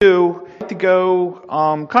To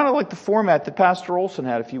go kind of like the format that Pastor Olson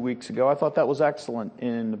had a few weeks ago. I thought that was excellent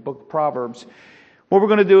in the book of Proverbs. What we're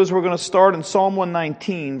going to do is we're going to start in Psalm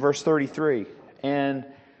 119, verse 33. And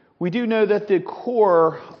we do know that the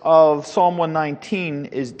core of Psalm 119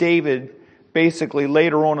 is David basically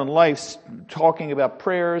later on in life talking about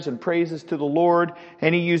prayers and praises to the Lord.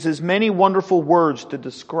 And he uses many wonderful words to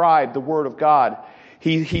describe the Word of God.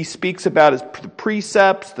 He speaks about the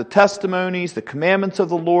precepts, the testimonies, the commandments of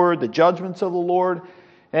the Lord, the judgments of the Lord.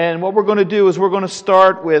 And what we're going to do is we're going to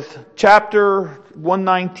start with chapter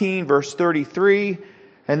 119, verse 33.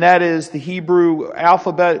 And that is the Hebrew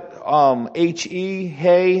alphabet, H-E,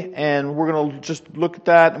 Hey. And we're going to just look at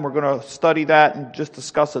that and we're going to study that and just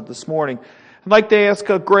discuss it this morning. I'd like to ask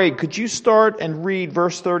Greg, could you start and read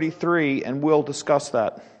verse 33 and we'll discuss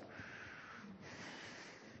that.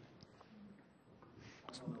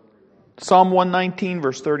 Psalm 119,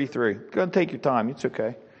 verse 33. Go ahead and take your time. It's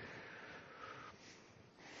okay.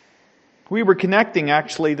 We were connecting,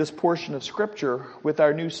 actually, this portion of Scripture with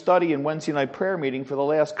our new study and Wednesday night prayer meeting for the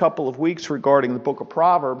last couple of weeks regarding the book of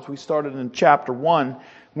Proverbs. We started in chapter 1.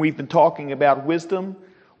 We've been talking about wisdom.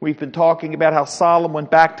 We've been talking about how Solomon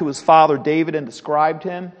went back to his father David and described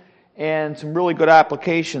him. And some really good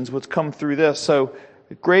applications which come through this. So,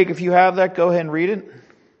 Greg, if you have that, go ahead and read it.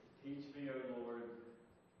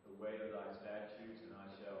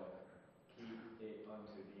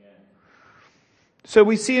 So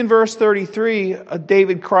we see in verse 33,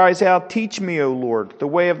 David cries out, "Teach me, O Lord, the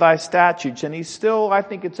way of thy statutes." And he's still, I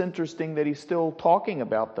think it's interesting that he's still talking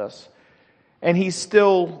about this. And he's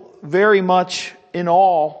still very much in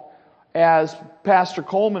awe, as Pastor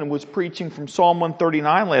Coleman was preaching from Psalm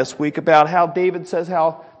 139 last week, about how David says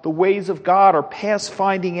how the ways of God are past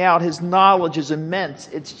finding out. His knowledge is immense.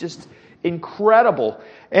 It's just incredible.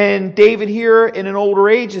 And David here in an older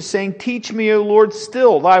age is saying, "Teach me, O Lord,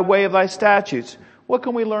 still thy way of thy statutes." What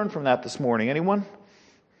can we learn from that this morning? Anyone?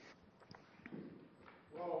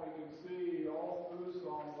 Well, we can see all through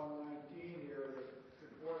Psalm 119 here the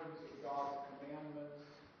importance of God's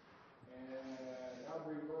commandments, and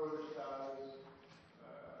every verse has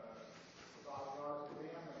about God's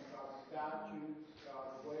commandments, God's statutes,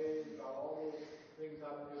 God's ways, God, all those things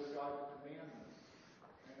have to do with God's commandments.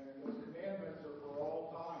 And those commandments are for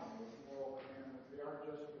all time, those moral commandments. They aren't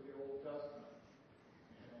just for the Old Testament.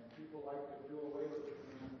 And people like to do away with the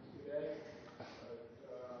commandments today, but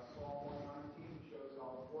Psalm 119 shows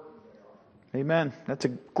how important they are. Amen. That's a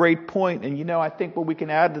great point. And I think what we can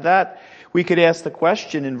add to that, we could ask the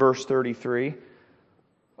question in verse 33,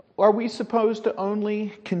 are we supposed to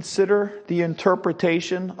only consider the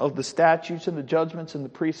interpretation of the statutes and the judgments and the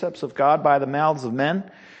precepts of God by the mouths of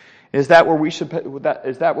men? Is that where we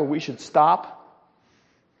should stop?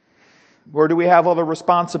 Or do we have other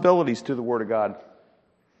responsibilities to the Word of God?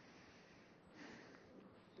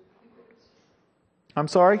 I'm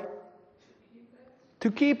sorry?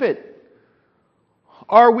 To keep it.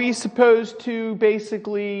 Are we supposed to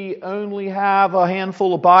basically only have a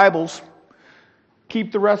handful of Bibles,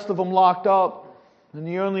 keep the rest of them locked up, and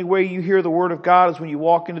the only way you hear the Word of God is when you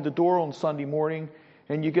walk into the door on Sunday morning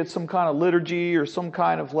and you get some kind of liturgy or some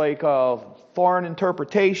kind of like foreign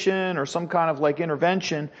interpretation or some kind of like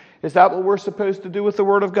intervention? Is that what we're supposed to do with the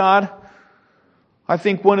Word of God? I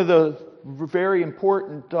think one of the very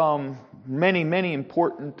important, many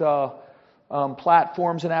important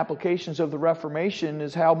platforms and applications of the Reformation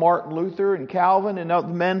is how Martin Luther and Calvin and other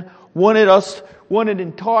men wanted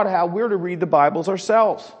and taught how we're to read the Bibles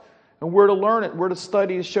ourselves. And we're to learn it. We're to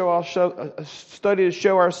study to show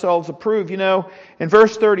ourselves approved. In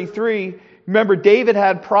verse 33, remember David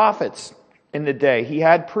had prophets in the day. He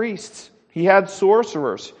had priests. He had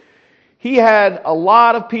sorcerers. He had a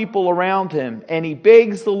lot of people around him, and he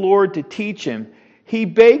begs the Lord to teach him. He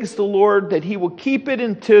begs the Lord that he will keep it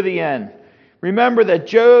until the end. Remember that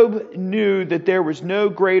Job knew that there was no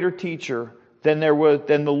greater teacher than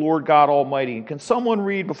the Lord God Almighty. Can someone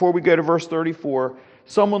read, before we go to verse 34,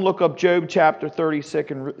 someone look up Job chapter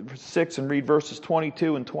 36 and read verses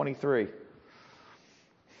 22 and 23.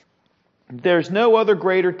 There's no other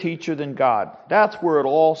greater teacher than God. That's where it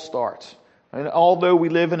all starts. And although we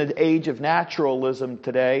live in an age of naturalism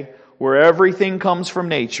today, where everything comes from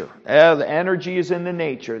nature, the energy is in the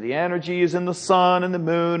nature, the energy is in the sun and the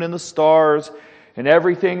moon and the stars and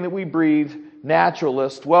everything that we breathe,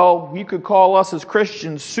 naturalist. Well, you could call us as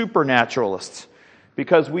Christians supernaturalists,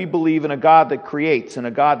 because we believe in a God that creates and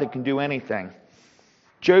a God that can do anything.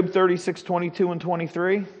 Job 36, 22 and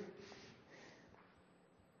 23.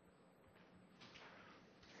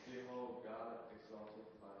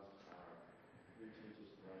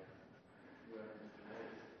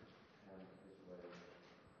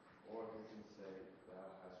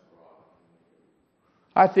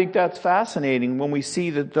 I think that's fascinating when we see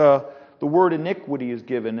that the word iniquity is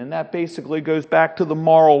given, and that basically goes back to the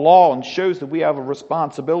moral law and shows that we have a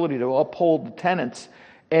responsibility to uphold the tenets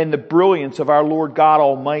and the brilliance of our Lord God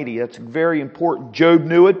Almighty. That's very important. Job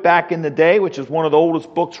knew it back in the day, which is one of the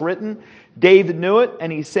oldest books written. David knew it,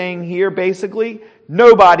 and he's saying here basically,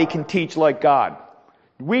 nobody can teach like God.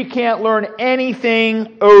 We can't learn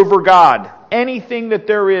anything over God. Anything that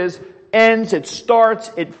there is ends, it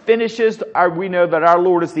starts, it finishes. We know that our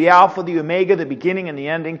Lord is the Alpha, the Omega, the beginning and the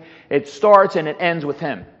ending. It starts and it ends with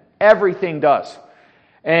Him. Everything does.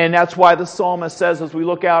 And that's why the psalmist says, as we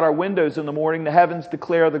look out our windows in the morning, the heavens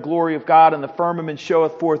declare the glory of God, and the firmament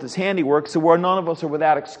showeth forth His handiwork. So where none of us are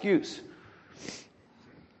without excuse.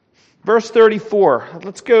 Verse 34.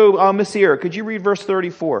 Let's go, Miss Sierra, could you read verse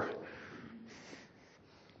 34?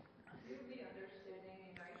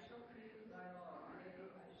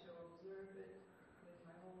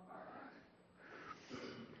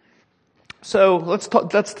 So let's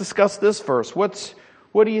discuss this first.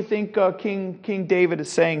 What do you think King David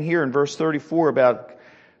is saying here in verse 34 about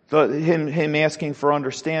him asking for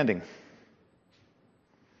understanding?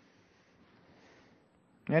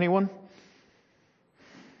 Anyone?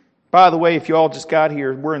 By the way, if you all just got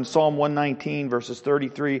here, we're in Psalm 119, verses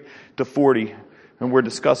 33 to 40, and we're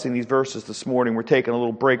discussing these verses this morning. We're taking a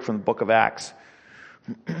little break from the book of Acts.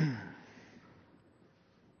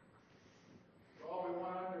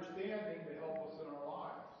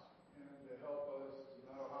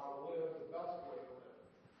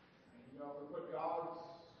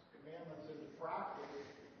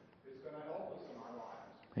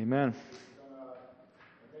 Amen. It's going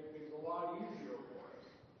to make things a lot easier for us.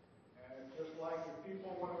 And it's just like if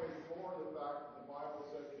people want to ignore the fact that the Bible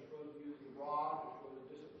says you're supposed to use the rod, you're supposed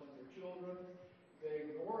to discipline your children, if they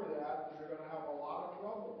ignore that, then you're going to have a lot of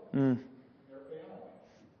trouble in their family.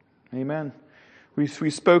 Amen.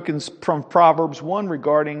 We've spoken from Proverbs 1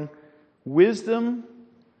 regarding wisdom,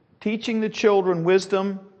 teaching the children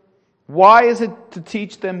wisdom. Why is it to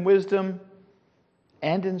teach them wisdom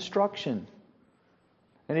and instruction?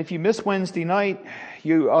 And if you missed Wednesday night,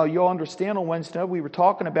 you'll understand on Wednesday night we were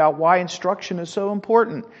talking about why instruction is so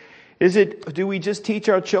important. Do we just teach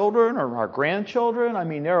our children or our grandchildren? I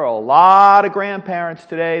mean, there are a lot of grandparents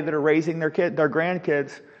today that are raising their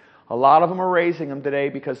grandkids. A lot of them are raising them today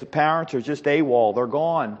because the parents are just AWOL. They're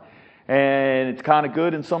gone. And it's kind of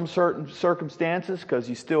good in some certain circumstances because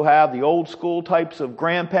you still have the old school types of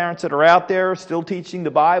grandparents that are out there still teaching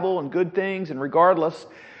the Bible and good things, and regardless,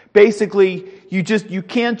 basically, you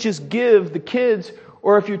can't just give the kids,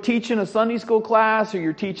 or if you're teaching a Sunday school class, or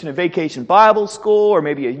you're teaching a vacation Bible school, or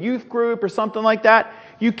maybe a youth group or something like that,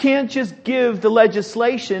 you can't just give the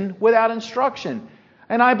legislation without instruction.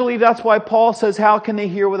 And I believe that's why Paul says, how can they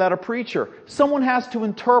hear without a preacher? Someone has to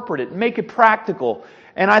interpret it, make it practical,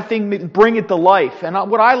 and I think bring it to life. And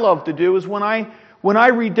what I love to do is when I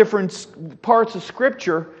read different parts of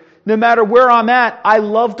Scripture, no matter where I'm at, I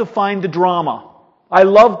love to find the drama. I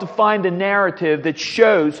love to find a narrative that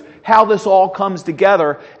shows how this all comes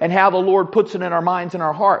together and how the Lord puts it in our minds and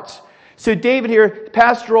our hearts. So David here,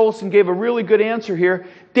 Pastor Olson gave a really good answer here.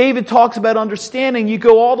 David talks about understanding. You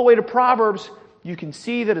go all the way to Proverbs, you can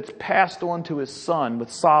see that it's passed on to his son with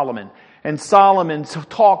Solomon. And Solomon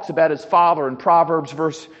talks about his father in Proverbs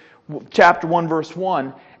chapter 1, verse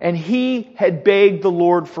 1. And he had begged the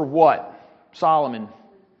Lord for what? Solomon.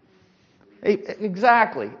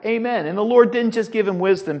 Exactly. Amen. And the Lord didn't just give him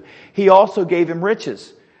wisdom, He also gave him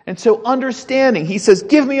riches. And so understanding, he says,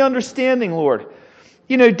 give me understanding, Lord.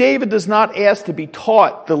 You know, David does not ask to be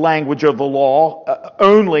taught the language of the law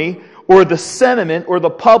only, or the sentiment, or the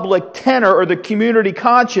public tenor, or the community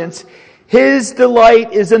conscience. His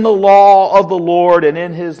delight is in the law of the Lord, and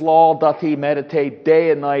in His law doth he meditate day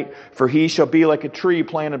and night. For he shall be like a tree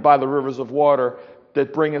planted by the rivers of water,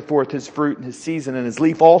 that bringeth forth his fruit in his season, and his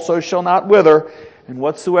leaf also shall not wither, and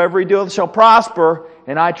whatsoever he doeth shall prosper.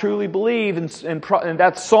 And I truly believe, and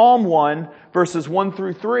that's Psalm 1, verses 1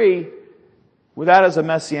 through 3, well, that is a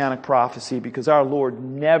messianic prophecy, because our Lord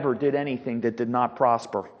never did anything that did not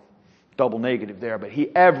prosper. Double negative there, but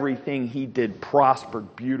everything He did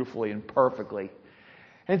prospered beautifully and perfectly.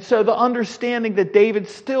 And so the understanding that David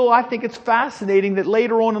still, I think it's fascinating that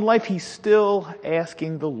later on in life, he's still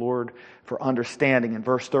asking the Lord for understanding in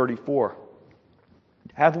verse 34.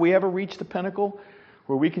 Have we ever reached the pinnacle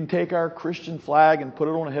where we can take our Christian flag and put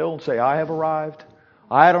it on a hill and say, I have arrived.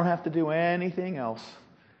 I don't have to do anything else.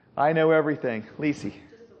 I know everything. Lisi.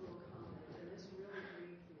 Just a little comment, and this really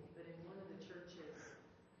grieved me, but in one of the churches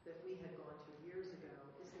that we had gone to years ago,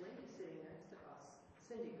 this lady sitting next to us,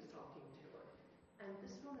 Cindy was talking to her, and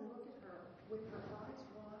this woman looked at her with her eyes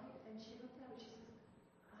wide, and she looked at me, she says,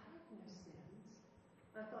 I have no sins.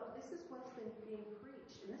 And I thought, this is what's been being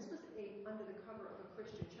preached. And this was under the cover of a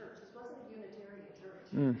Christian church. This wasn't a Unitarian church.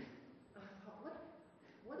 Mm. I thought,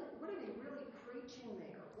 what are they really preaching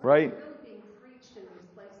there? Right. What is really being preached in these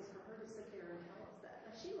places for her to sit there and tell us that?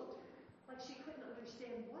 And she looked like she couldn't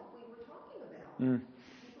understand what we were talking about. Mm.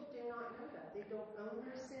 People do not know that. They don't own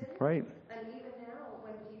their sin. Right. And even now,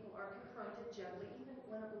 when people are confronted gently, even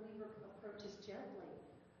when a believer approaches gently,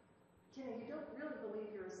 you don't really believe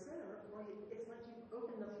you're a sinner, or it's like you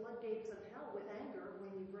open the floodgates of hell with anger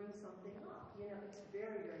when you bring something up. It's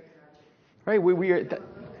very, very tragic.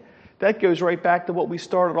 Right. That goes right back to what we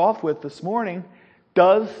started off with this morning.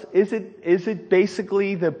 Is it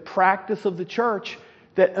basically the practice of the church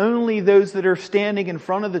that only those that are standing in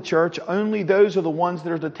front of the church, only those are the ones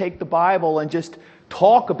that are to take the Bible and just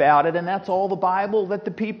talk about it, and that's all the Bible that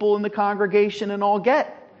the people in the congregation and all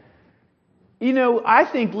get? I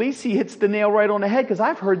think Lisi hits the nail right on the head, because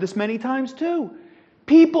I've heard this many times too.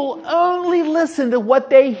 People only listen to what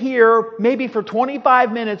they hear, maybe for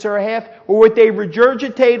 25 minutes or a half, or what they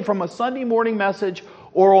regurgitate from a Sunday morning message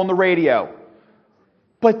or on the radio.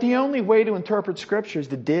 But the only way to interpret Scripture is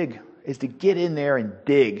to dig, is to get in there and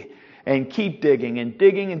dig, and keep digging and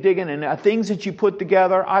digging and digging. And the things that you put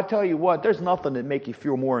together, I tell you what, there's nothing that make you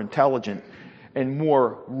feel more intelligent and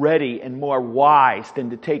more ready and more wise than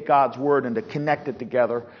to take God's Word and to connect it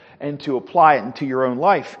together and to apply it into your own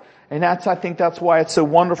life. And I think that's why it's so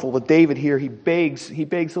wonderful that David here, he begs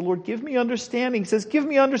the Lord, give me understanding. He says, give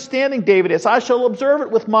me understanding, David, as I shall observe it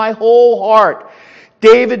with my whole heart.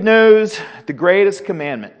 David knows the greatest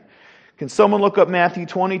commandment. Can someone look up Matthew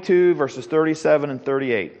 22, verses 37 and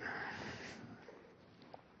 38?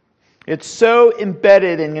 It's so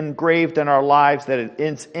embedded and engraved in our lives that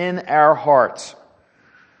it's in our hearts.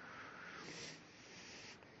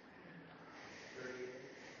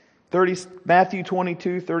 Matthew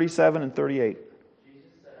 22, 37 and 38. Jesus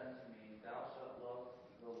said unto me, Thou shalt love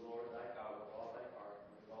the Lord thy God with all thy heart,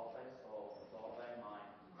 with all thy soul, with all thy mind.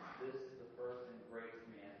 This is the first and great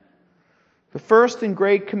commandment. The first and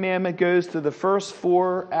great commandment goes to the first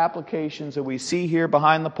four applications that we see here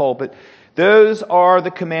behind the pulpit. Those are the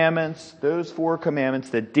commandments, those four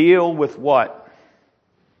commandments that deal with what?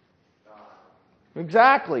 God.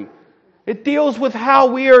 Exactly. It deals with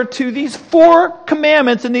how we are to, these four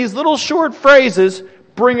commandments in these little short phrases,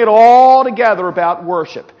 bring it all together about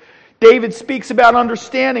worship. David speaks about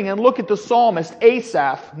understanding, and look at the psalmist,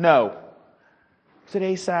 Asaph. No. Is it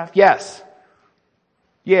Asaph? Yes.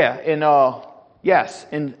 Yeah,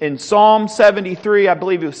 in Psalm 73, I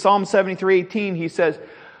believe it was Psalm 73:18, he says,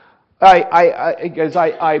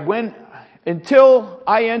 I went until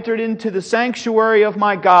I entered into the sanctuary of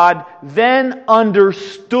my God, then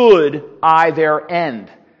understood I their end.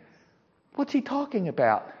 What's he talking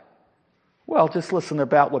about? Well, just listen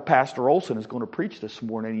about what Pastor Olson is going to preach this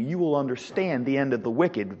morning, and you will understand the end of the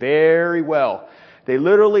wicked very well. They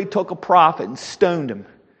literally took a prophet and stoned him.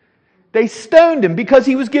 They stoned him because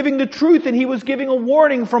he was giving the truth, and he was giving a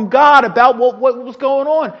warning from God about what was going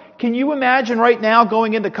on. Can you imagine right now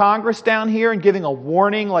going into Congress down here and giving a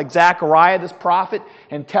warning like Zechariah, this prophet,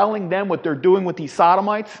 and telling them what they're doing with these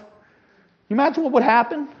sodomites? You imagine what would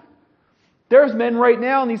happen? There's men right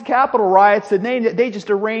now in these Capitol riots that they just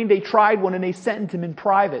arraigned, they tried one, and they sentenced him in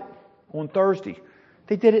private on Thursday.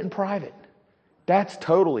 They did it in private. That's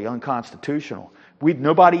totally unconstitutional.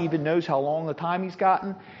 Nobody even knows how long the time he's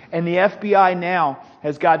gotten. And the FBI now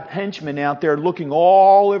has got henchmen out there looking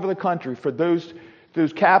all over the country for those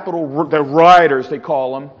Capitol, the rioters they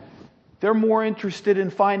call them. They're more interested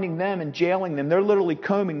in finding them and jailing them. They're literally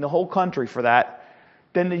combing the whole country for that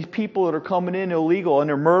than these people that are coming in illegal and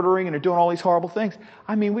they're murdering and they're doing all these horrible things.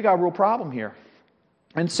 I mean, we got a real problem here.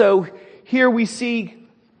 And so here we see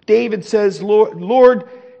David says, Lord,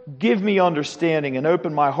 give me understanding and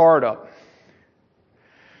open my heart up.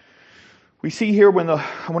 We see here when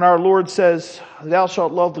our Lord says, Thou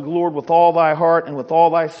shalt love the Lord with all thy heart and with all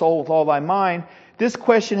thy soul, with all thy mind. This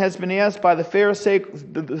question has been asked by the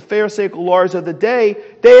Pharisaical lawyers of the day.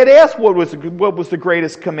 They had asked what was the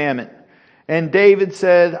greatest commandment. And David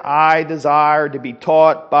said, I desire to be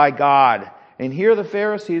taught by God. And here the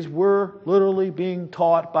Pharisees were literally being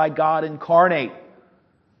taught by God incarnate.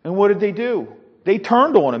 And what did they do? They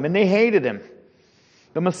turned on him and they hated him.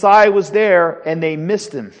 The Messiah was there and they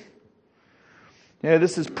missed him.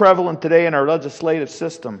 This is prevalent today in our legislative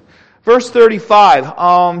system. Verse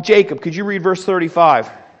 35. Jacob, could you read verse 35?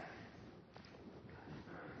 Then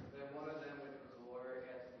one of them, which was a lawyer,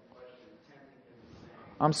 asked him a question, tempting him,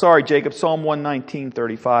 saying, I'm sorry, Jacob. Psalm 119,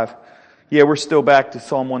 35. Yeah, we're still back to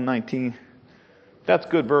Psalm 119. That's a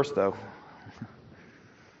good verse, though.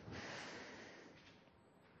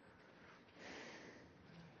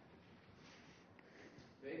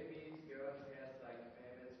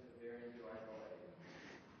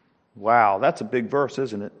 Wow, that's a big verse,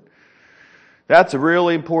 isn't it? That's a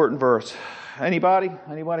really important verse. Anybody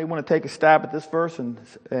want to take a stab at this verse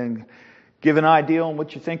and give an idea on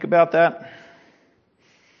what you think about that?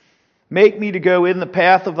 Make me to go in the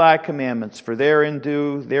path of thy commandments, for therein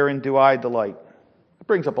do I delight. It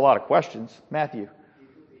brings up a lot of questions. Matthew.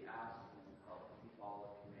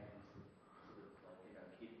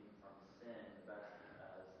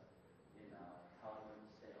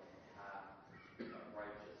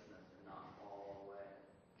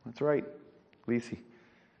 That's right. Lisi.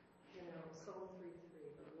 Psalm 3:3,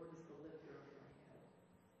 the Lord is the lifter of our head.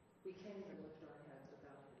 We can't even lift our heads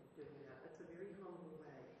without Him doing that. That's a very humble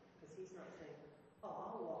way, because He's not saying,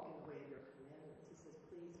 I'll walk in the way of your commandments. He says,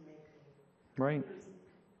 please make me. Right. Please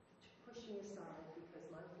push me aside,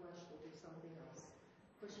 because my flesh will do something else.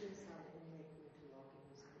 Push me aside and make me to walk in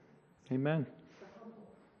His commandments. Amen. It's humble.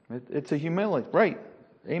 It's a humility. Right.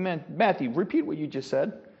 Amen. Matthew, repeat what you just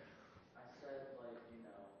said.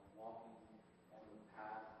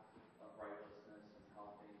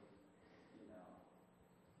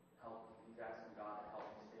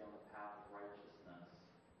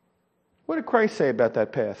 What did Christ say about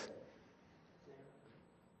that path?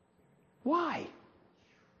 Why?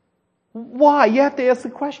 Why? You have to ask the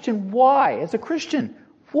question, why? As a Christian,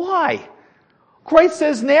 why? Christ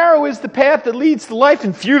says, narrow is the path that leads to life,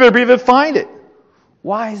 and few there be that find it.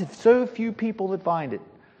 Why is it so few people that find it?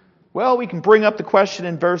 Well, we can bring up the question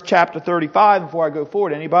in verse chapter 35 before I go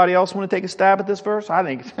forward. Anybody else want to take a stab at this verse? I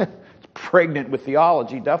think it's pregnant with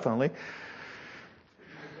theology, definitely.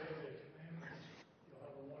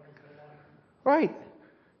 Right.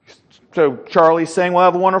 So Charlie's saying we'll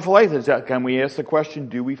have a wonderful life. Can we ask the question,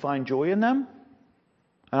 do we find joy in them?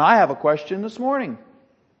 And I have a question this morning.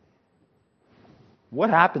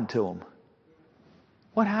 What happened to them?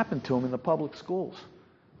 What happened to them in the public schools?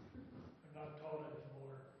 They're not taught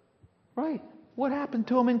anymore. Right. What happened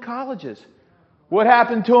to them in colleges? What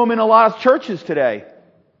happened to them in a lot of churches today?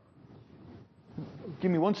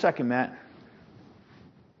 Give me 1 second, Matt.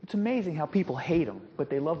 It's amazing how people hate them, but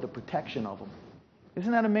they love the protection of them.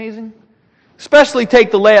 Isn't that amazing? Especially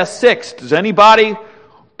take the last 6. Does anybody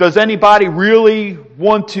really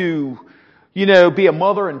want to, be a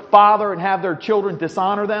mother and father and have their children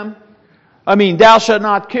dishonor them? I mean, thou shalt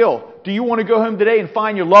not kill. Do you want to go home today and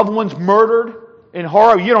find your loved ones murdered in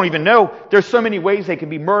horror? You don't even know. There's so many ways they can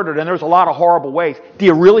be murdered, and there's a lot of horrible ways. Do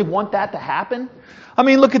you really want that to happen? I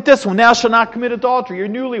mean, look at this one. Thou shalt not commit adultery. You're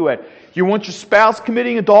newlywed. You want your spouse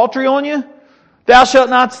committing adultery on you? Thou shalt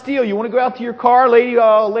not steal. You want to go out to your car?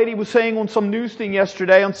 Lady was saying on some news thing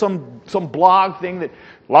yesterday, on some blog thing, that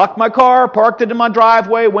locked my car, parked it in my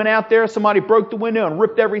driveway, went out there, somebody broke the window and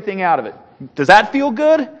ripped everything out of it. Does that feel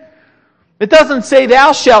good? It doesn't say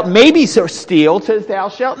thou shalt maybe steal. It says thou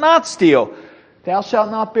shalt not steal. Thou shalt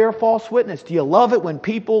not bear false witness. Do you love it when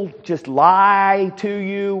people just lie to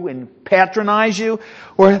you and patronize you?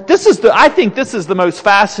 Or I think this is the most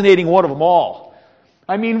fascinating one of them all.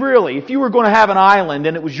 I mean, really, if you were going to have an island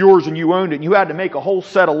and it was yours and you owned it and you had to make a whole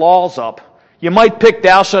set of laws up, you might pick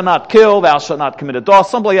thou shalt not kill, thou shalt not commit adultery,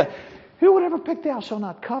 something like that. Who would ever pick thou shalt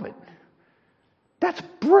not covet? That's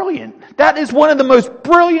brilliant. That is one of the most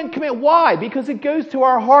brilliant commandments. Why? Because it goes to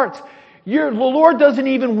our hearts. The Lord doesn't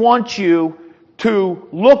even want you to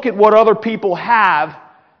look at what other people have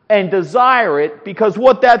and desire it, because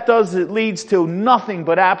what that does is it leads to nothing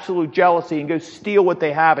but absolute jealousy and go steal what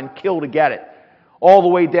they have and kill to get it. All the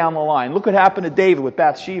way down the line. Look what happened to David with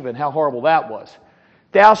Bathsheba and how horrible that was.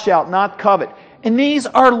 Thou shalt not covet. And these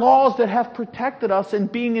are laws that have protected us,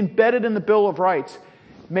 and being embedded in the Bill of Rights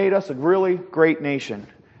made us a really great nation.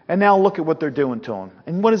 And now look at what they're doing to them.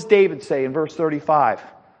 And what does David say in verse 35?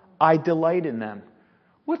 I delight in them.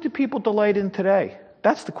 What do people delight in today?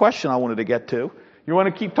 That's the question I wanted to get to. You want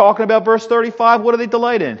to keep talking about verse 35? What do they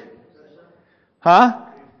delight in? Huh?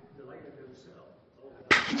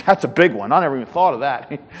 That's a big one. I never even thought of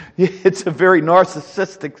that. It's a very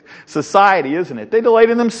narcissistic society, isn't it? They delight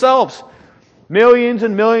in themselves. Millions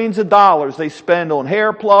and millions of dollars they spend on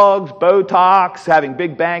hair plugs, Botox, having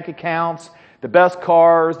big bank accounts, the best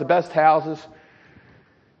cars, the best houses.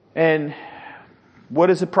 And what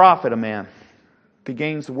does it profit a man if he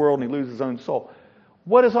gains the world and he loses his own soul?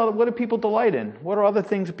 What do people delight in? What are other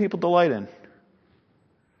things that people delight in?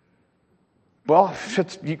 Well,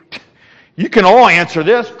 you can all answer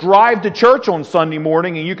this. Drive to church on Sunday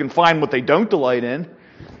morning and you can find what they don't delight in.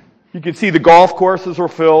 You can see the golf courses are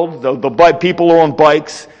filled. The people are on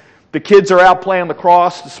bikes. The kids are out playing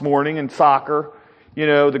lacrosse this morning and soccer.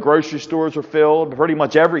 The grocery stores are filled. Pretty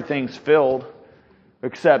much everything's filled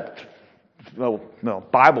except,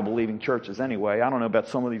 Bible-believing churches anyway. I don't know about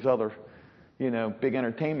some of these other, big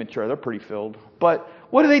entertainment chair. They're pretty filled. But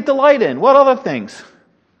what do they delight in? What other things?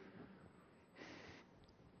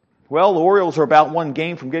 Well, the Orioles are about one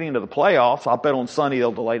game from getting into the playoffs. I'll bet on Sunday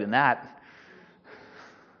they'll delight in that.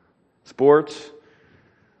 Sports.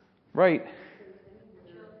 Right.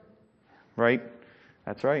 Right.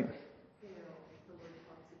 That's right. The Lord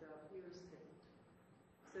talks about ears saved.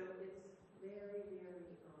 So it's very, very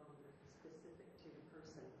specific to the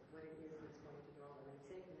person, what it is that's going to draw them. And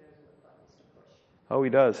Satan knows what buttons to push. Oh, he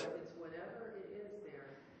does. So it's whatever it is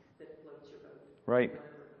there that floats your boat. Right.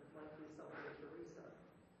 Like we saw with Teresa.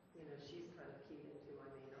 She's kind of keyed into I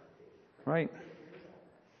may not be. Right.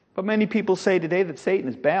 But many people say today that Satan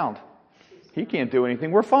is bound. He can't do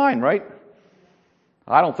anything. We're fine, right?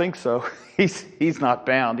 I don't think so. He's not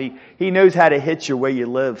bound. He knows how to hit you where you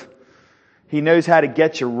live. He knows how to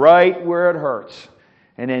get you right where it hurts.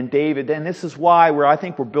 And then David, and this is why I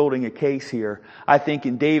think we're building a case here. I think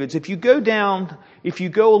in David's, if you go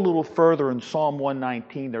a little further in Psalm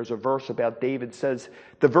 119, there's a verse about David says,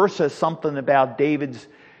 the verse says something about David's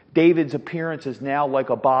appearance is now like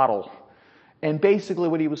a bottle. And basically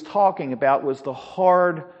what he was talking about was the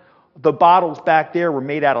bottles back there were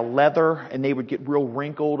made out of leather, and they would get real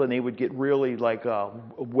wrinkled, and they would get really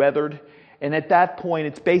weathered. And at that point,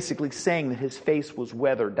 it's basically saying that his face was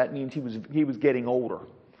weathered. That means he was getting older.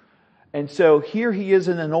 And so here he is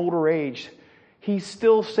in an older age. He's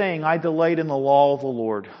still saying, I delight in the law of the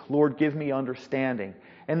Lord. Lord, give me understanding.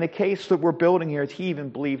 And the case that we're building here is he even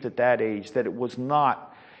believed at that age that it was not.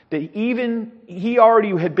 That even, he already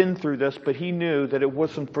had been through this, but he knew that it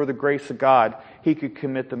wasn't for the grace of God. He could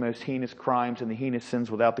commit the most heinous crimes and the heinous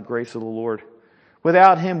sins without the grace of the Lord.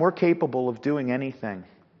 Without him, we're capable of doing anything.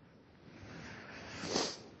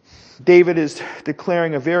 David is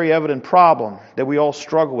declaring a very evident problem that we all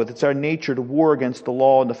struggle with. It's our nature to war against the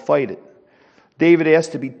law and to fight it. David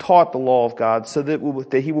asked to be taught the law of God so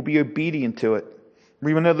that he will be obedient to it.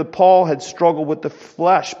 We know that Paul had struggled with the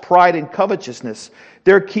flesh, pride, and covetousness.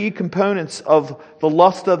 They're key components of the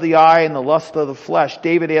lust of the eye and the lust of the flesh.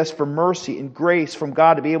 David asked for mercy and grace from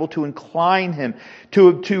God to be able to incline him,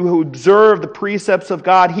 to observe the precepts of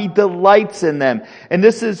God. He delights in them. And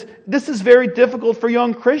this is very difficult for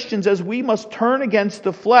young Christians, as we must turn against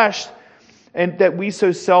the flesh and that we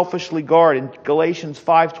so selfishly guard. In Galatians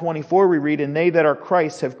 5:24 we read, and they that are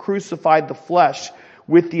Christ have crucified the flesh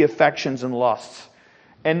with the affections and lusts.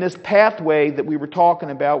 And this pathway that we were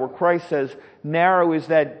talking about, where Christ says, narrow is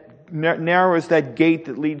that gate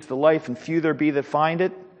that leads to life, and few there be that find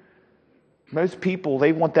it. Most people,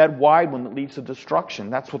 they want that wide one that leads to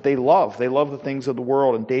destruction. That's what they love. They love the things of the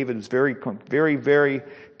world, and David is very, very, very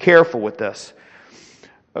careful with this.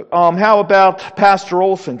 How about Pastor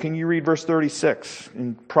Olson? Can you read verse 36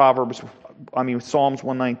 in Psalms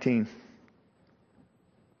 119?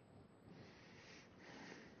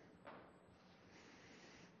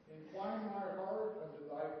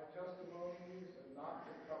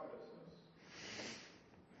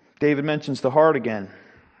 David mentions the heart again.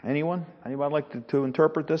 Anyone? Anybody like to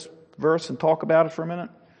interpret this verse and talk about it for a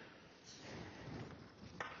minute?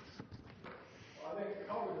 Well, I think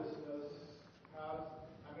covetousness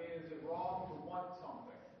is it wrong to want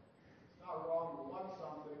something? It's not wrong to want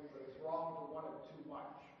something, but it's wrong to want it too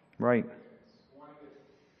much. Right. It's wanting it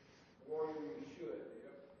more than you should.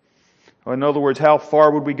 Or in other words, how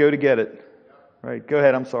far would we go to get it? Yep. Right. Go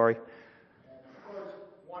ahead. I'm sorry.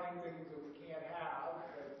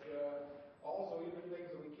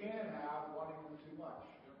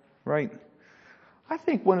 Right. I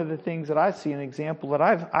think one of the things that I see, an example that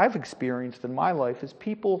I've experienced in my life, is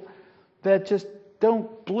people that just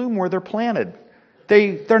don't bloom where they're planted.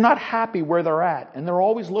 They're not happy where they're at, and they're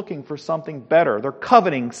always looking for something better. They're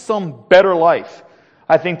coveting some better life.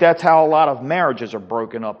 I think that's how a lot of marriages are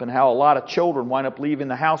broken up, and how a lot of children wind up leaving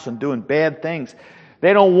the house and doing bad things.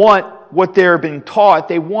 They don't want what they're being taught.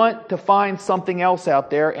 They want to find something else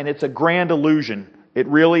out there, and it's a grand illusion. It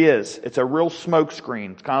really is. It's a real smoke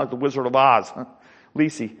screen. It's kind of like the Wizard of Oz. Lisi. It's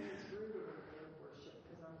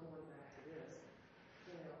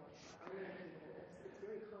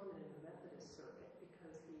very common in the Methodist circuit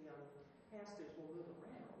because the pastors will move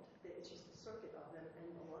around. It's just a circuit of them, and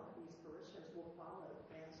a lot of these parishioners will follow the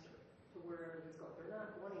pastor to wherever he's going. They're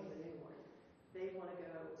not wanting the new one. They want to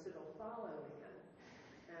go, so they'll follow him.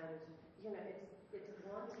 And, it's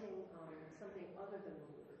wanting something other than the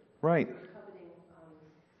Lord. Right. You're coveting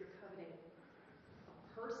a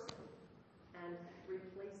person and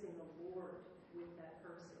replacing the Lord with that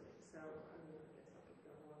person. So, I guess I could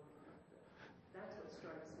go on with that. That's what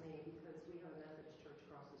strikes me, because we have a Methodist church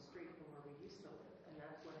across the street from where we used to live, and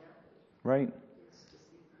that's what happened. Right. It's just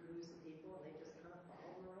you lose the people, and they just kind of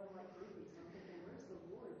follow them around like groupies.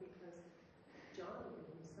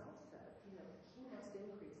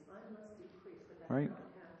 Right.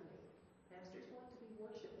 Pastors want to be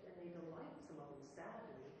worshipped, and they delight, some of them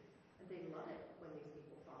sadly, and they love it when these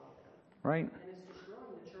people follow them. Right. And it's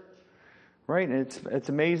destroying the church. Right, and it's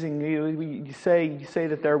amazing. You say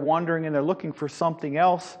that they're wandering and they're looking for something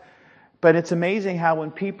else, but it's amazing how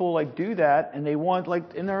when people like do that and they want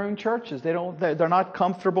like in their own churches, they're not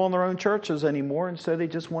comfortable in their own churches anymore, and so they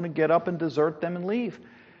just want to get up and desert them and leave,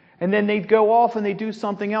 and then they go off and they do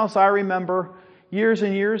something else. I remember years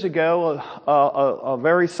and years ago, a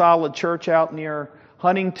very solid church out near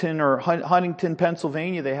Huntington,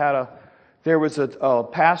 Pennsylvania. There was a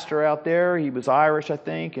pastor out there. He was Irish, I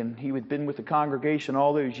think, and he had been with the congregation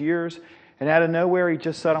all those years. And out of nowhere, he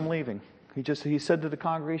just said, "I'm leaving." He said to the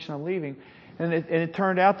congregation, "I'm leaving." And it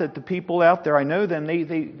turned out that the people out there, I know them,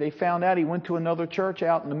 they found out he went to another church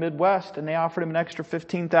out in the Midwest, and they offered him an extra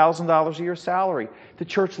 $15,000 a year salary. The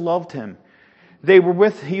church loved him. He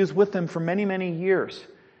was with them for many, many years.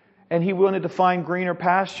 And he wanted to find greener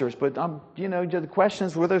pastures. But, the question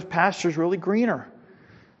is, were those pastures really greener?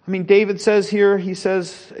 I mean, David says here, he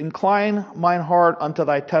says, "Incline mine heart unto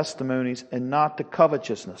thy testimonies and not to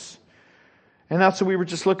covetousness." And that's what we were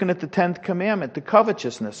just looking at the 10th commandment, the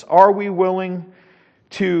covetousness. Are we willing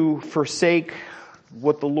to forsake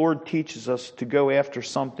what the Lord teaches us to go after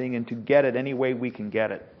something and to get it any way we can get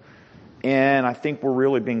it? And I think we're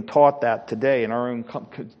really being taught that today in our own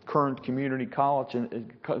current community college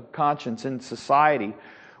and conscience in society,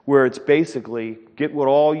 where it's basically get what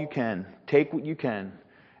all you can, take what you can,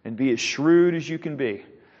 and be as shrewd as you can be.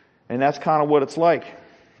 And that's kind of what it's like.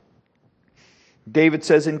 David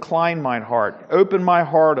says, "Incline mine heart, open my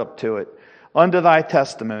heart up to it, unto thy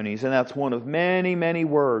testimonies." And that's one of many, many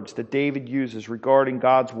words that David uses regarding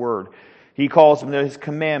God's word. He calls them his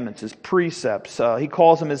commandments, his precepts. He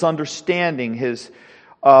calls them his understanding,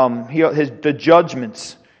 the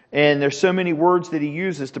judgments. And there's so many words that he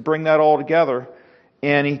uses to bring that all together.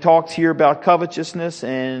 And he talks here about covetousness,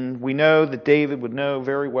 and we know that David would know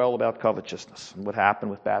very well about covetousness and what happened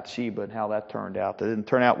with Bathsheba and how that turned out. That didn't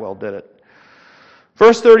turn out well, did it?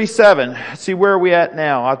 Verse 37. Let's see, where are we at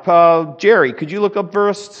now? Jerry, could you look up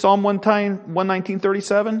Psalm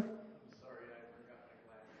 119:37?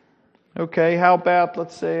 Okay, how about,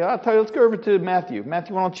 let's go over to Matthew.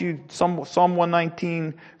 Matthew, why don't you, Psalm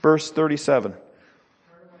 119, verse 37. Turn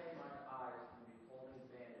away mine eyes from beholding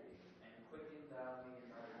vanity, and quicken thou me in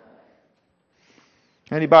thy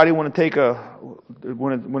way. Anybody want to take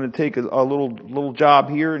a little job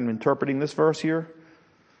here in interpreting this verse here?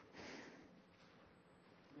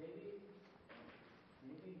 Maybe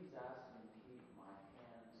he's asking to keep my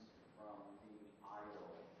hands from being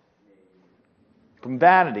idle, maybe. From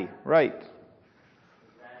vanity, right.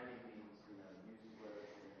 Vanity means,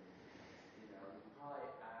 useless, and, he's probably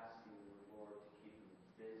asking the Lord to keep him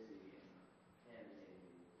busy and him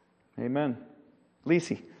maybe. Amen.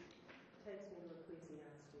 Lisi. Takes me to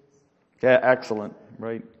Ecclesiastes. Yeah, excellent,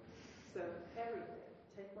 right. So everything,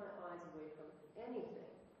 take my eyes away from anything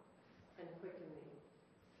and quicken me.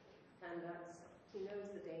 And he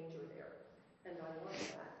knows the danger there. And I love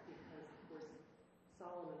that because, of course,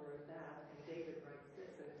 Solomon wrote that, and David writes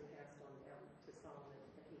this, and it's passed on down to Solomon,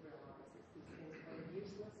 that he realizes these things are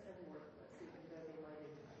useless and worthless, even though they might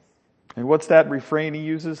entice. And what's that refrain he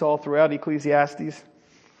uses all throughout Ecclesiastes?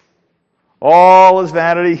 All is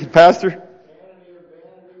vanity, Pastor.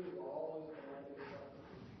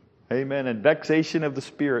 Amen. And vexation of the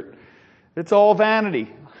spirit. It's all vanity.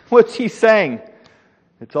 What's he saying?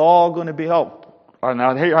 It's all going to be helped.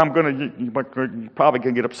 Now, hey, you probably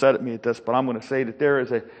can get upset at me at this, but I'm going to say that there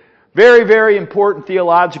is a very, very important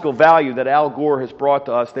theological value that Al Gore has brought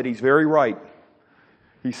to us, that he's very right.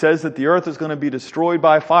 He says that the earth is going to be destroyed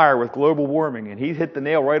by fire with global warming, and he hit the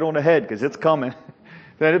nail right on the head because it's coming.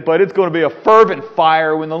 But it's going to be a fervent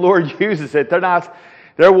fire when the Lord uses it.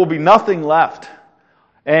 There will be nothing left.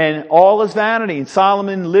 And all is vanity. And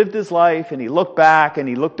Solomon lived his life, and he looked back, and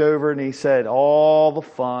he looked over, and he said, all the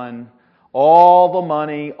fun, all the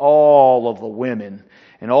money, all of the women,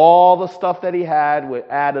 and all the stuff that he had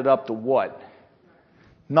added up to what?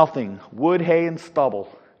 Nothing. Wood, hay, and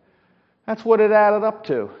stubble. That's what it added up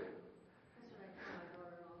to.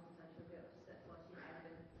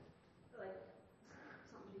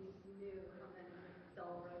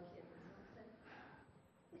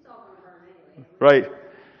 Right.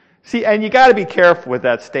 See, and you got to be careful with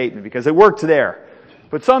that statement because it works there.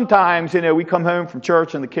 But sometimes, we come home from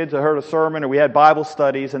church and the kids have heard a sermon or we had Bible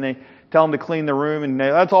studies and they tell them to clean the room and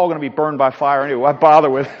that's all going to be burned by fire anyway. Why bother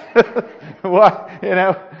with it? What?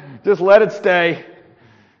 Just let it stay.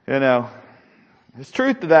 There's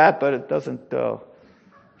truth to that, but it doesn't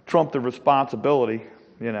trump the responsibility,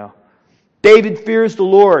 David fears the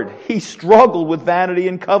Lord. He struggled with vanity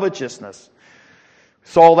and covetousness.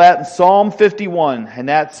 Saw that in Psalm 51, and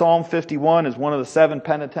that Psalm 51 is one of the 7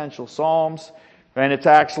 penitential psalms, and it's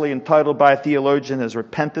actually entitled by a theologian as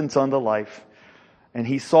Repentance unto Life. And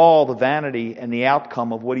he saw the vanity and the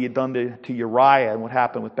outcome of what he had done to Uriah and what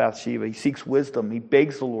happened with Bathsheba. He seeks wisdom. He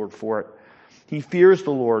begs the Lord for it. He fears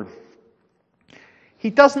the Lord. He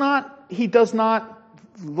fears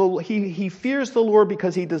the Lord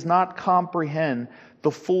because he does not comprehend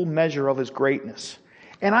the full measure of his greatness.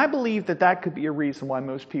 And I believe that could be a reason why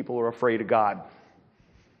most people are afraid of God.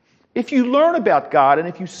 If you learn about God and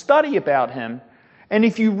if you study about Him and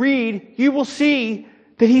if you read, you will see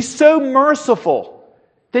that He's so merciful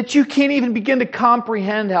that you can't even begin to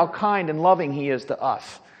comprehend how kind and loving He is to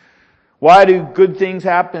us. Why do good things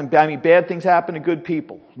happen? Bad things happen to good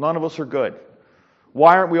people. None of us are good.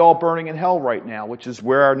 Why aren't we all burning in hell right now, which is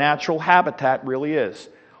where our natural habitat really is?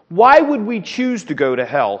 Why would we choose to go to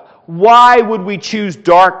hell? Why would we choose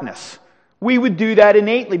darkness? We would do that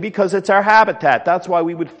innately because it's our habitat. That's why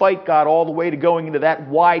we would fight God all the way to going into that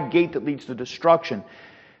wide gate that leads to destruction.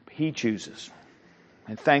 But He chooses.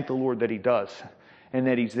 And thank the Lord that He does and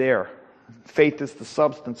that He's there. Faith is the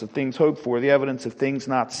substance of things hoped for, the evidence of things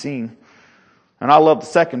not seen. And I love the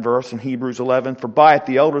second verse in Hebrews 11. For by it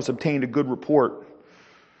the elders obtained a good report.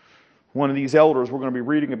 One of these elders we're going to be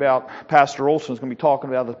reading about, Pastor Olson, is going to be talking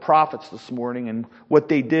about the prophets this morning, and what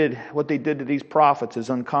they did to these prophets is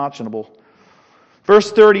unconscionable.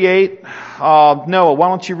 Verse 38, Noah, why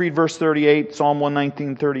don't you read verse 38, Psalm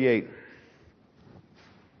 119, 38.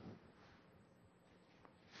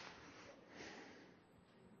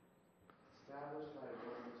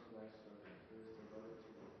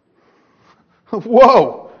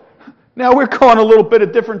 Whoa! Now we're going a little bit a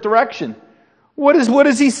different direction. What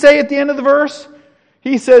does he say at the end of the verse?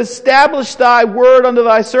 He says, establish thy word unto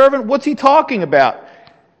thy servant. What's he talking about?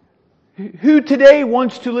 Who today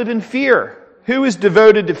wants to live in fear? Who is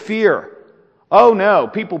devoted to fear? Oh no,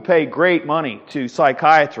 people pay great money to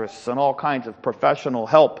psychiatrists and all kinds of professional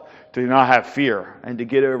help to not have fear and to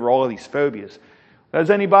get over all of these phobias. Does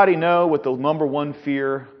anybody know what the number one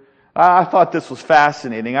fear? I thought this was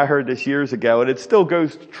fascinating. I heard this years ago, and it still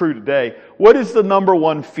goes true today. What is the number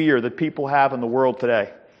one fear that people have in the world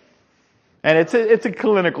today? And it's a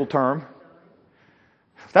clinical term.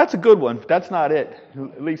 That's a good one. But that's not it.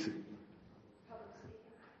 Lisa.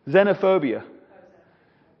 Xenophobia.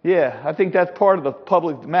 Yeah, I think that's part of the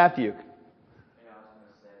public, Matthew.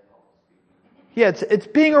 Yeah, it's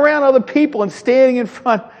being around other people and standing in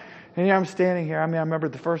front. And here I'm standing here. I remember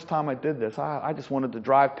the first time I did this, I just wanted to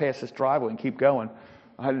drive past this driveway and keep going.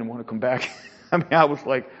 I didn't want to come back. I was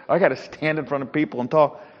like, I got to stand in front of people and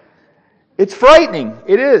talk. It's frightening.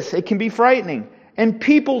 It is. It can be frightening. And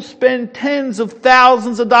people spend tens of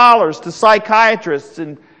thousands of dollars to psychiatrists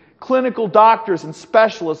and clinical doctors and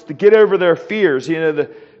specialists to get over their fears.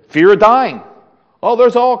 The fear of dying. Oh,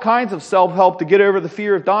 there's all kinds of self-help to get over the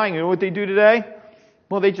fear of dying. You know what they do today?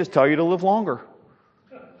 Well, they just tell you to live longer.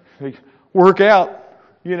 They work out,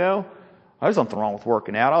 There's nothing wrong with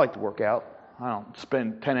working out. I like to work out. I don't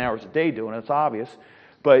spend 10 hours a day doing it. It's obvious.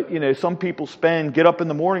 But, some people get up in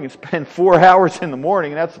the morning and spend 4 hours in the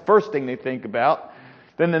morning, and that's the first thing they think about.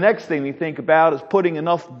 Then the next thing they think about is putting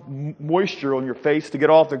enough moisture on your face to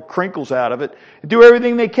get all the crinkles out of it. Do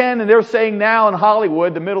everything they can, and they're saying now in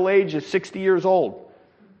Hollywood the middle age is 60 years old.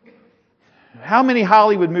 How many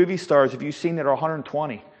Hollywood movie stars have you seen that are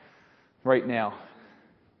 120 right now?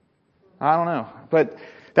 I don't know. But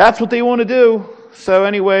that's what they want to do. So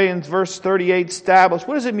anyway, in verse 38, establish.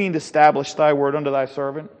 What does it mean to establish thy word unto thy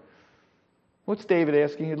servant? What's David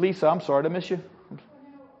asking? Lisa, I'm sorry to miss you.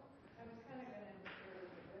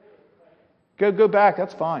 Go back.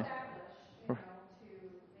 That's fine.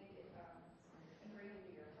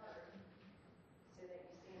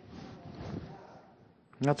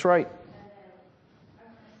 That's right.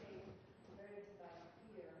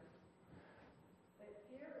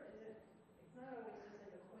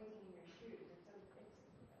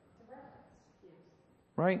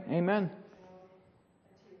 Right? Amen.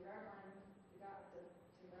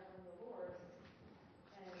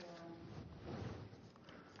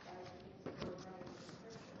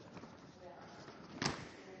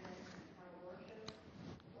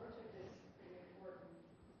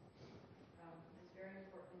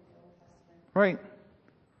 Right. Because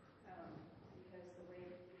the way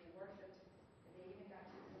people worshipped, they even got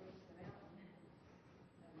to the base of the mountain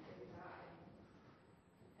and they died.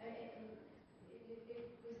 And it was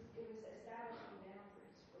establishing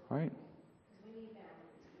boundaries for people. Right. Because we need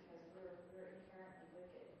boundaries because we're inherently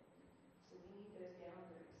wicked. So we need those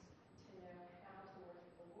boundaries to know how to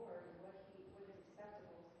worship the Lord and what He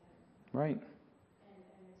Right. And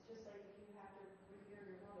it's just like if you have to revere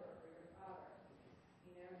your mother or your father.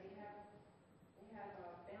 You know, they have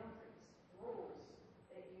boundaries, rules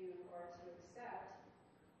that you are to accept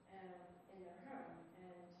in their home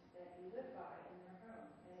and that you live by in their home.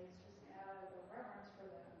 And it's just out of the reverence for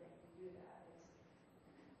them that you do that.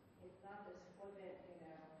 It's not this flippant, I'm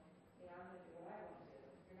going to do what I want to do.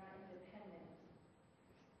 You're not independent.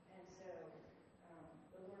 And so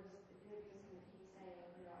the Lord is just going to keep saying,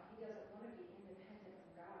 He doesn't want to be independent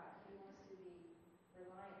from God. He wants to be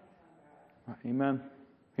reliant upon God. Amen.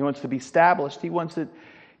 He wants to be established. He wants it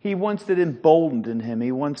emboldened in him.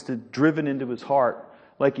 He wants it driven into his heart.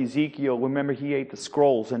 Like Ezekiel, remember he ate the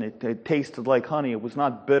scrolls and it tasted like honey. It was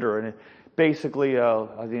not bitter. And it basically,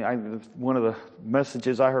 one of the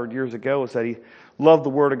messages I heard years ago was that he loved the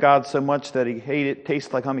Word of God so much that he ate it,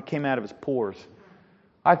 tasted like honey, it came out of his pores.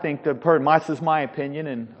 I think this is my opinion,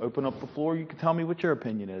 and open up the floor. You can tell me what your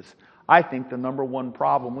opinion is. I think the number one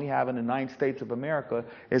problem we have in the United States of America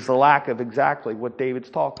is the lack of exactly what David's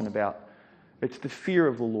talking about. It's the fear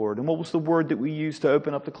of the Lord. And what was the word that we used to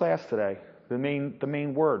open up the class today? The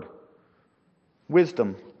main word.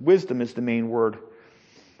 Wisdom. Wisdom is the main word.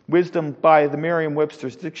 Wisdom, by the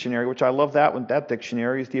Merriam-Webster's dictionary, which I love that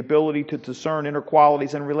dictionary, is the ability to discern inner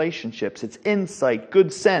qualities and relationships. It's insight,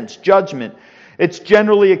 good sense, judgment. It's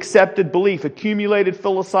generally accepted belief, accumulated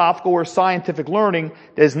philosophical or scientific learning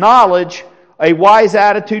that is knowledge, a wise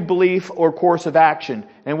attitude, belief, or course of action.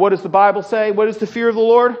 And what does the Bible say? What is the fear of the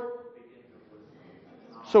Lord?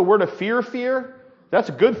 So we're to fear? That's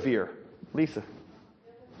a good fear. Lisa.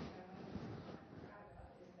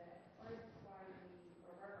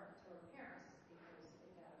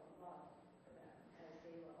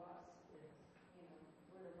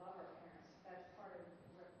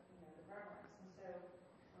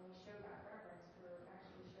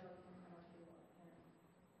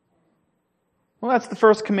 Well, that's the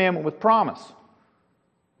first commandment with promise.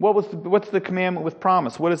 What's the commandment with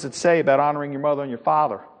promise? What does it say about honoring your mother and your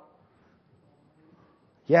father?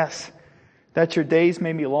 Yes, that your days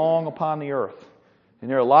may be long upon the earth. And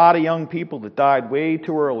there are a lot of young people that died way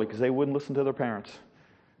too early because they wouldn't listen to their parents.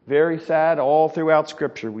 Very sad. All throughout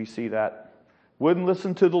Scripture we see that. Wouldn't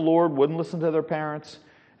listen to the Lord, wouldn't listen to their parents.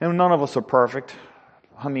 And none of us are perfect.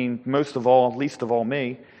 I mean, most of all, least of all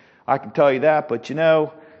me. I can tell you that. But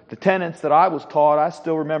the tenets that I was taught, I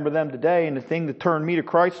still remember them today. And the thing that turned me to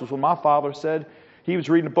Christ was when my father said, he was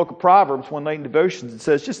reading the book of Proverbs one night in devotions. It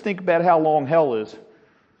says, just think about how long hell is.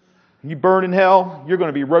 You burn in hell, you're going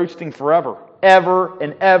to be roasting forever. Ever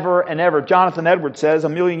and ever and ever. Jonathan Edwards says,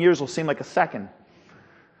 1,000,000 years will seem like a second.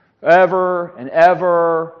 Ever and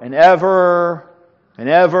ever and ever and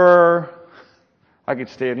ever. I could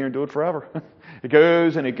stand here and do it forever. It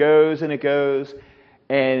goes and it goes and it goes.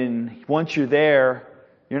 And once you're there,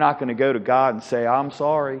 you're not going to go to God and say, I'm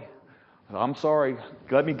sorry.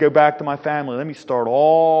 Let me go back to my family. Let me start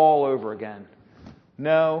all over again.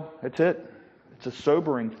 No, that's it. It's a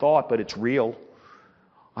sobering thought, but it's real.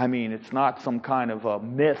 I mean, it's not some kind of a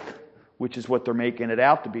myth, which is what they're making it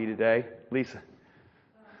out to be today. Lisa. Some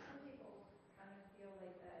people kind of feel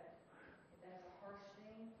like that's a harsh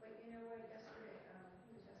thing, but you know what? Yesterday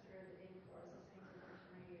or the day before, I was listening to a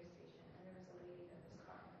Christian radio station, and there was a lady that was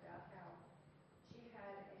talking about how she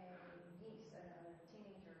had a niece, a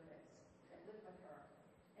teenager that lived with her,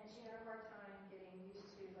 and she had a hard time getting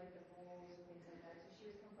used to like the rules and things like that. So she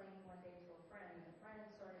was complaining one day to a friend, and the friend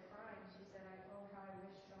started crying. She said, "Oh, how I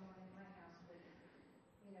wish someone in my house would,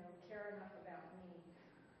 care enough about me."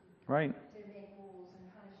 Right. To make rules and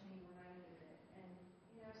punish me when I need it. And,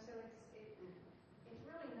 so it's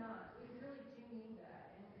really not. We really do need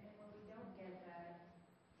that. And when we don't get that,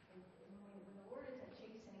 and when the Lord isn't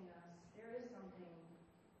chastening us, there is something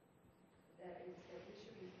that we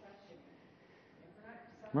should be questioning. If we're not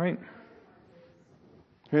suffering Right.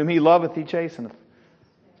 consequences. Whom he loveth, he chasteneth.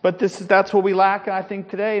 But that's what we lack, I think,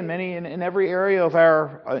 today in every area of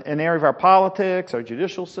our politics, our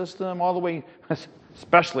judicial system, all the way,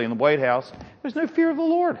 especially in the White House. There's no fear of the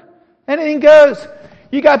Lord. Anything goes.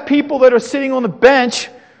 You got people that are sitting on the bench,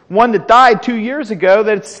 one that died 2 years ago,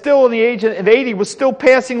 that's still in the age of 80, was still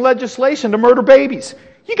passing legislation to murder babies.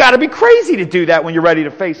 You got to be crazy to do that when you're ready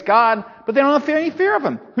to face God, but they don't have any fear of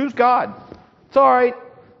Him. Who's God? It's all right.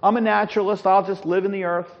 I'm a naturalist. I'll just live in the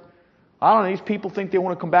earth. I don't know, these people think they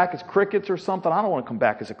want to come back as crickets or something. I don't want to come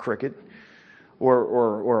back as a cricket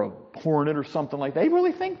or a hornet or something like that. They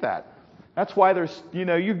really think that. That's why there's, you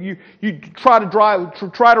try to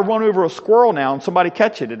run over a squirrel now and somebody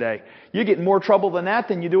catch you today. You get in more trouble than that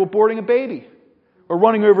than you do aborting a baby. Or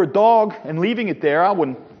running over a dog and leaving it there. I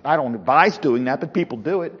don't advise doing that, but people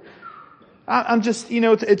do it. I'm just,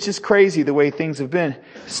 it's just crazy the way things have been.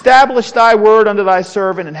 Establish thy word unto thy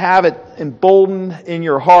servant and have it emboldened in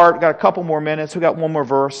your heart. Got a couple more minutes. We got one more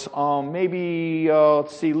verse.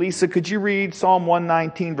 Let's see. Lisa, could you read Psalm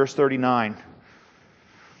 119, verse 39?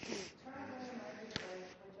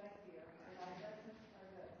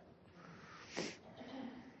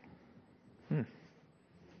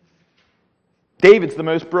 David's the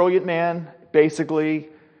most brilliant man, basically,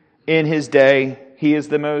 in his day. He is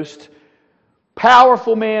the most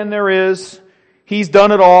powerful man there is. He's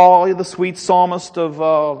done it all. The sweet psalmist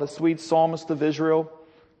of Israel.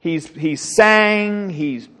 He's sang,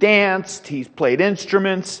 he's danced, he's played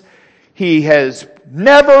instruments. He has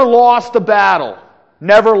never lost a battle.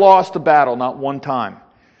 Never lost a battle, not one time.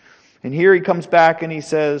 And here he comes back and he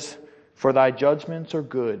says, "For thy judgments are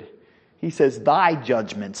good." He says, "Thy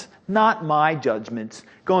judgments, not my judgments."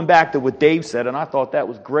 Going back to what Dave said, and I thought that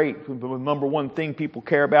was great. The number one thing people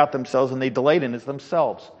care about themselves and they delight in is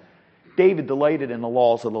themselves. David delighted in the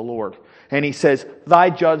laws of the Lord. And he says,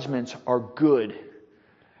 "Thy judgments are good."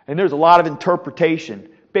 And there's a lot of interpretation.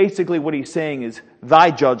 Basically what he's saying is,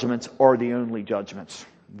 thy judgments are the only judgments.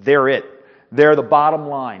 They're it. They're the bottom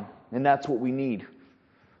line. And that's what we need.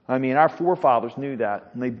 I mean, our forefathers knew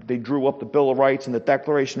that. And they drew up the Bill of Rights and the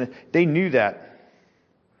Declaration. They knew that.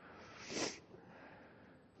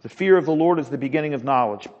 The fear of the Lord is the beginning of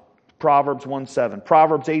knowledge. Proverbs 1:7.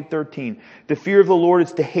 Proverbs 8:13. The fear of the Lord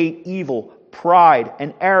is to hate evil, pride,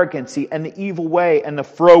 and arrogancy, and the evil way, and the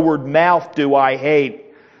froward mouth do I hate.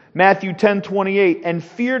 Matthew 10:28. And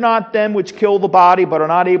fear not them which kill the body, but are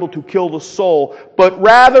not able to kill the soul, but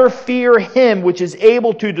rather fear him which is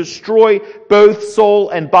able to destroy both soul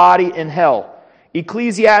and body in hell.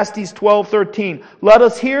 Ecclesiastes 12:13. Let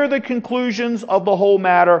us hear the conclusions of the whole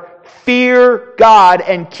matter. Fear God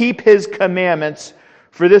and keep His commandments,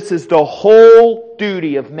 for this is the whole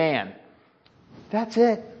duty of man. That's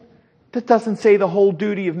it. That doesn't say the whole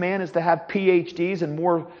duty of man is to have PhDs and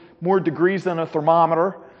more degrees than a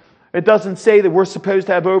thermometer. It doesn't say that we're supposed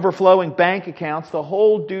to have overflowing bank accounts. The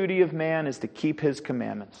whole duty of man is to keep His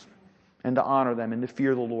commandments and to honor them and to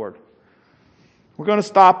fear the Lord. We're going to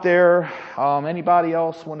stop there. Anybody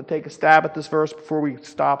else want to take a stab at this verse before we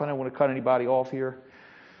stop? I don't want to cut anybody off here.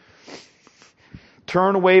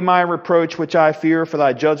 Turn away my reproach which I fear, for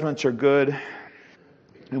thy judgments are good.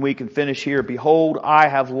 And we can finish here. Behold, I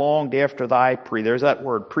have longed after thy there's that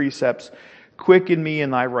word, precepts. Quicken me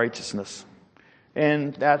in thy righteousness.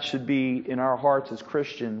 And that should be in our hearts as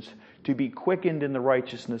Christians, to be quickened in the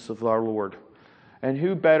righteousness of our Lord. And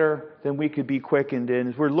who better than we could be quickened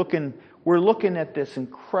in? We're looking at this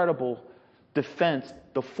incredible defense,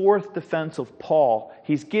 the fourth defense of Paul.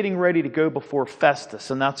 He's getting ready to go before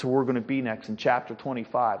Festus, and that's where we're going to be next in chapter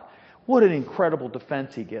 25. What an incredible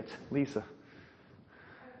defense he gets. Lisa.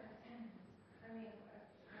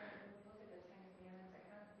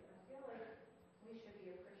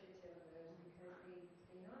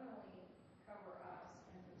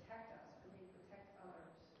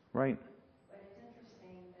 Right. But it's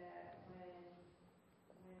interesting that when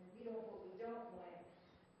we don't what we don't want,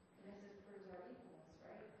 and this proves our equalness,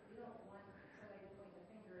 right? We don't want somebody pointing the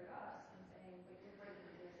finger at us and saying, "But you're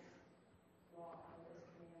breaking this law or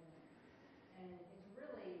this commandment." And it's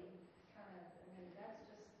really kind of, that's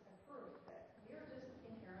just a proof that we're just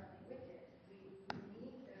inherently wicked.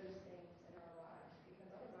 We need those things in our lives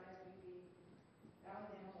because otherwise we'd be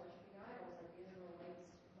bowing down worshiping idols like the Israelites,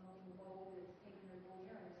 melting gold and taking their bull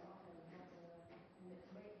earrings off and making a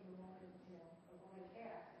golden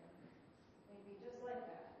calf. We'd be just like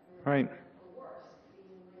that. Right. Or worse,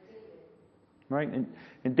 being like David. Right.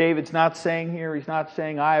 And David's not saying here, he's not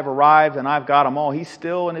saying, I have arrived and I've got them all. He's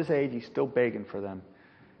still in his age. He's still begging for them.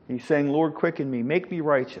 He's saying, Lord, quicken me. Make me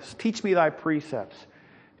righteous. Teach me thy precepts.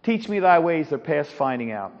 Teach me thy ways. They're past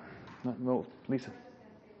finding out. No, Lisa.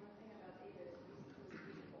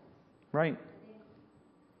 Right.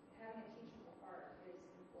 Having a teachable heart is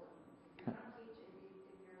important. Not teach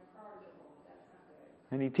if you're incorrigible. That's not good.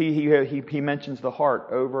 And he mentions the heart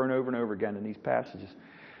over and over and over again in these passages.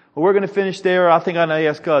 Well, we're going to finish there. I think I'm going to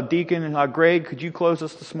ask Deacon Greg, could you close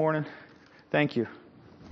us this morning? Thank you.